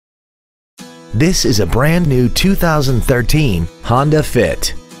This is a brand new 2013 Honda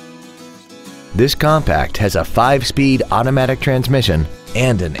Fit. This compact has a 5-speed automatic transmission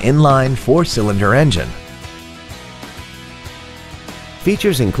and an inline 4-cylinder engine.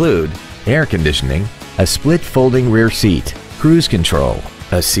 Features include air conditioning, a split folding rear seat, cruise control,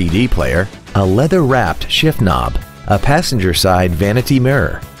 a CD player, a leather-wrapped shift knob, a passenger side vanity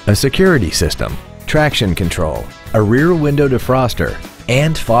mirror, a security system, traction control, a rear window defroster,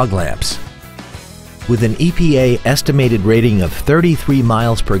 and fog lamps. With an EPA estimated rating of 33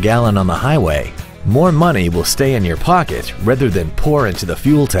 miles per gallon on the highway, more money will stay in your pocket rather than pour into the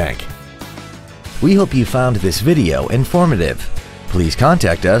fuel tank. We hope you found this video informative. Please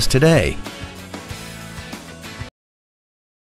contact us today.